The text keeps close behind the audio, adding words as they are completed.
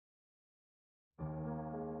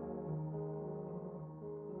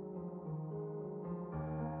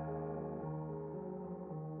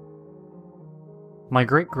My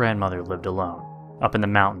great-grandmother lived alone, up in the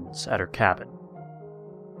mountains at her cabin.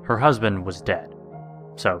 Her husband was dead,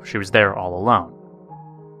 so she was there all alone.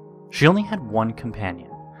 She only had one companion,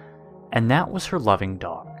 and that was her loving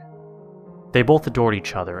dog. They both adored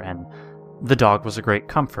each other, and the dog was a great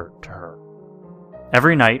comfort to her.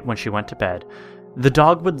 Every night when she went to bed, the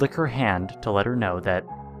dog would lick her hand to let her know that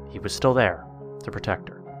he was still there to protect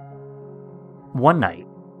her. One night,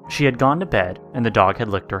 she had gone to bed and the dog had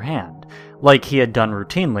licked her hand, like he had done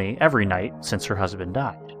routinely every night since her husband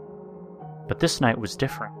died. But this night was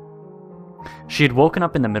different. She had woken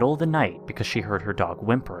up in the middle of the night because she heard her dog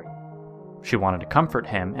whimpering. She wanted to comfort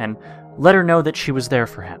him and let her know that she was there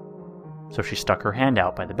for him. So she stuck her hand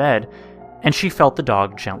out by the bed, and she felt the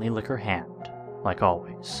dog gently lick her hand, like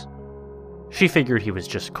always. She figured he was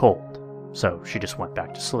just cold, so she just went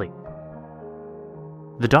back to sleep.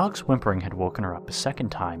 The dog's whimpering had woken her up a second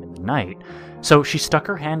time in the night, so she stuck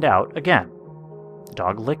her hand out again. The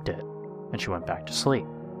dog licked it, and she went back to sleep.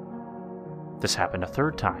 This happened a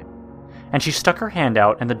third time, and she stuck her hand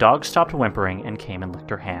out and the dog stopped whimpering and came and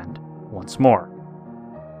licked her hand once more.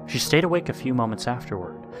 She stayed awake a few moments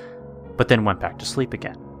afterward, but then went back to sleep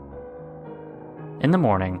again. In the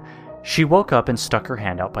morning, she woke up and stuck her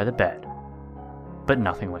hand out by the bed, but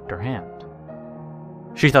nothing licked her hand.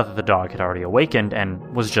 She thought that the dog had already awakened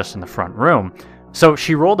and was just in the front room, so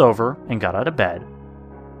she rolled over and got out of bed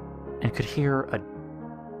and could hear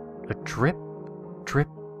a drip, drip,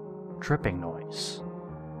 dripping noise.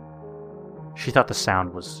 She thought the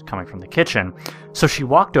sound was coming from the kitchen, so she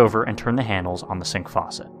walked over and turned the handles on the sink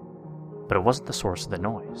faucet, but it wasn't the source of the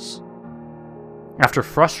noise. After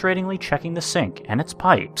frustratingly checking the sink and its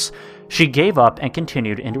pipes, she gave up and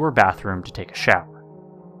continued into her bathroom to take a shower.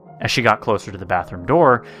 As she got closer to the bathroom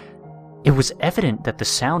door, it was evident that the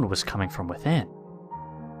sound was coming from within.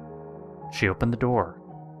 She opened the door,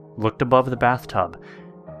 looked above the bathtub,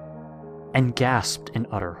 and gasped in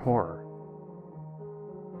utter horror.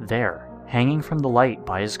 There, hanging from the light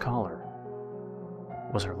by his collar,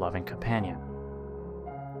 was her loving companion.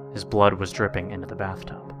 His blood was dripping into the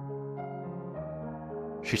bathtub.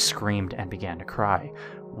 She screamed and began to cry.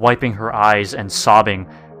 Wiping her eyes and sobbing,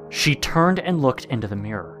 she turned and looked into the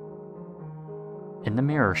mirror. In the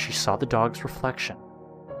mirror, she saw the dog's reflection,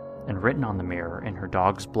 and written on the mirror in her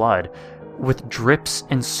dog's blood, with drips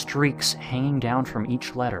and streaks hanging down from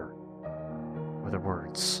each letter, were the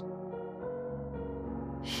words,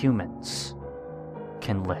 "Humans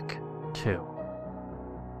can lick too."